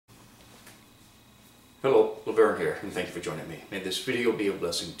Laverne here, and thank you for joining me. May this video be a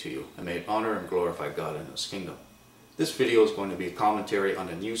blessing to you, and may it honor and glorify God in His kingdom. This video is going to be a commentary on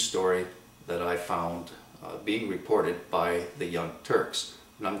a news story that I found being reported by the Young Turks,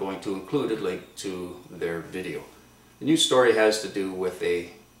 and I'm going to include a link to their video. The news story has to do with a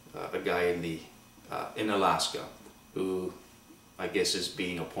guy in Alaska who I guess is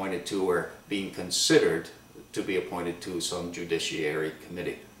being appointed to or being considered to be appointed to some judiciary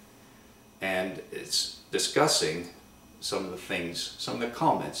committee. And it's discussing some of the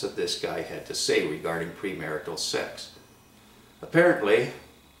comments that this guy had to say regarding premarital sex. Apparently,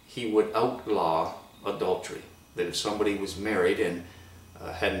 he would outlaw adultery. That if somebody was married and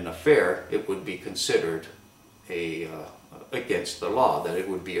had an affair, it would be considered against the law, that it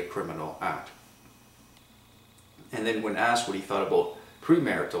would be a criminal act. And then when asked what he thought about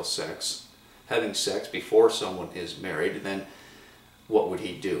premarital sex, having sex before someone is married, then what would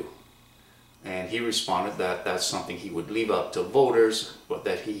he do? And he responded that that's something he would leave up to voters, but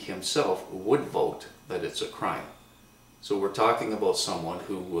that he himself would vote that it's a crime. So we're talking about someone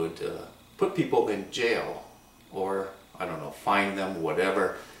who would put people in jail, or, I don't know, fine them,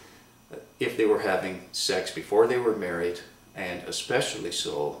 whatever, if they were having sex before they were married, and especially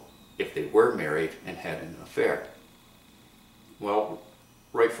so if they were married and had an affair. Well,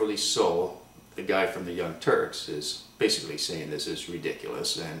 rightfully so, the guy from the Young Turks is basically saying this is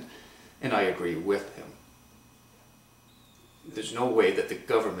ridiculous, and I agree with him. There's no way that the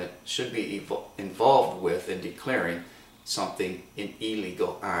government should be involved with in declaring something an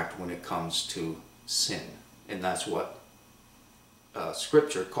illegal act when it comes to sin. And that's what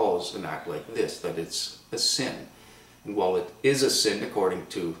Scripture calls an act like this, that it's a sin. And while it is a sin according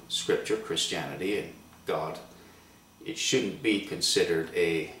to Scripture, Christianity, and God, it shouldn't be considered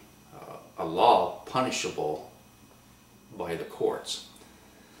a law punishable by the courts.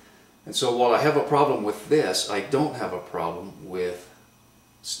 And so while I have a problem with this, I don't have a problem with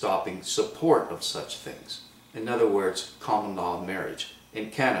stopping support of such things. In other words, common law marriage. In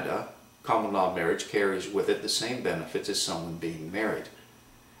Canada, common law marriage carries with it the same benefits as someone being married.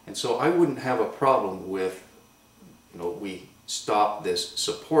 And so I wouldn't have a problem with, we stop this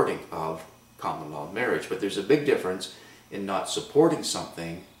supporting of common law marriage. But there's a big difference in not supporting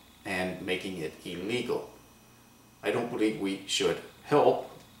something and making it illegal. I don't believe we should help,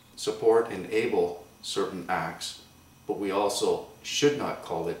 support, enable certain acts, but we also should not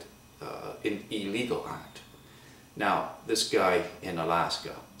call it an illegal act. Now, this guy in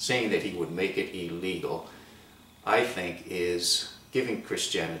Alaska saying that he would make it illegal, I think is giving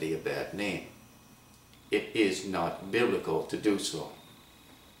Christianity a bad name. It is not biblical to do so.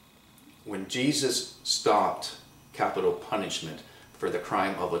 When Jesus stopped capital punishment for the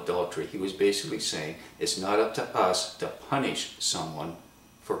crime of adultery, he was basically saying it's not up to us to punish someone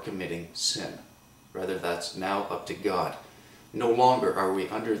for committing sin. Rather, that's now up to God. No longer are we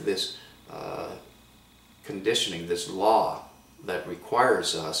under this conditioning, this law that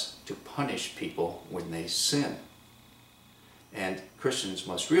requires us to punish people when they sin. And Christians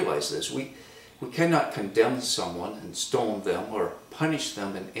must realize this. We cannot condemn someone and stone them or punish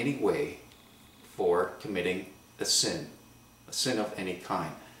them in any way for committing a sin of any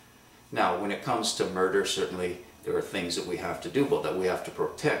kind. Now, when it comes to murder, certainly there are things that we have to do, but that we have to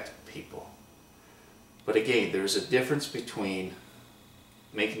protect people. But again, there's a difference between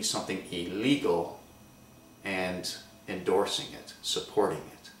making something illegal and endorsing it, supporting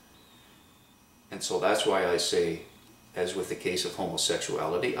it. And so that's why I say, as with the case of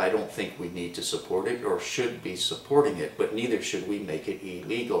homosexuality, I don't think we need to support it or should be supporting it, but neither should we make it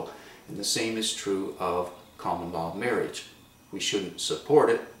illegal. And the same is true of common law marriage. We shouldn't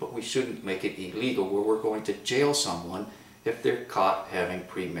support it, but we shouldn't make it illegal where we're going to jail someone if they're caught having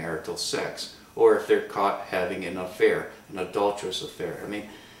premarital sex, or if they're caught having an affair, an adulterous affair. I mean,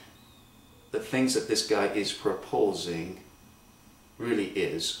 the things that this guy is proposing really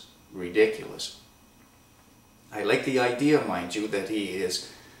is ridiculous. I like the idea, mind you, that he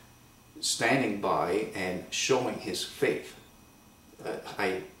is standing by and showing his faith.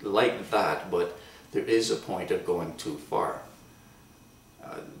 I like that, but there is a point of going too far.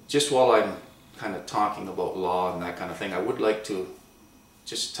 Just while I'm kind of talking about law and that kind of thing, I would like to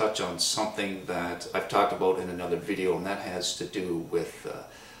just touch on something that I've talked about in another video, and that has to do with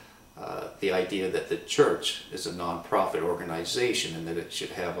the idea that the church is a non-profit organization and that it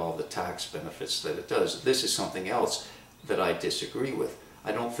should have all the tax benefits that it does. This is something else that I disagree with.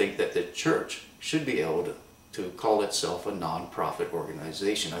 I don't think that the church should be able to call itself a non-profit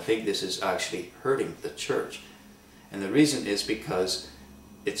organization. I think this is actually hurting the church. And the reason is because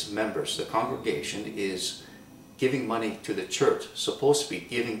its members, the congregation, is giving money to the church, supposed to be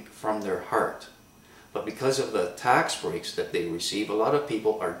giving from their heart. But because of the tax breaks that they receive, a lot of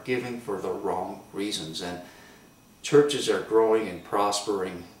people are giving for the wrong reasons. And churches are growing and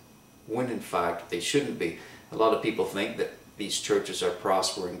prospering when in fact they shouldn't be. A lot of people think that these churches are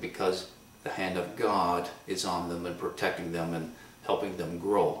prospering because the hand of God is on them and protecting them and helping them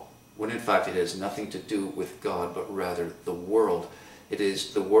grow, when in fact it has nothing to do with God, but rather the world. It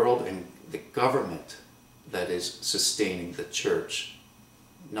is the world and the government that is sustaining the church,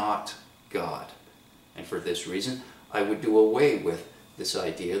 not God. And for this reason, I would do away with this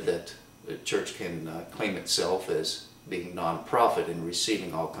idea that the church can claim itself as being non-profit and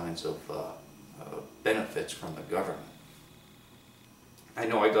receiving all kinds of benefits from the government. I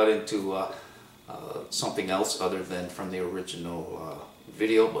know I got into something else other than from the original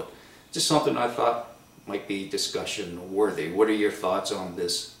video, but just something I thought might be discussion worthy. What are your thoughts on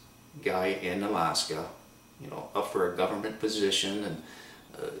this guy in Alaska, up for a government position and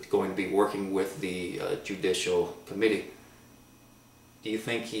going to be working with the Judicial Committee? Do you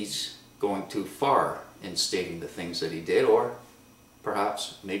think he's going too far in stating the things that he did, or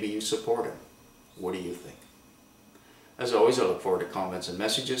perhaps maybe you support him? What do you think? As always, I look forward to comments and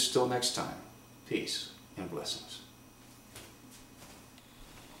messages. Till next time, peace and blessings.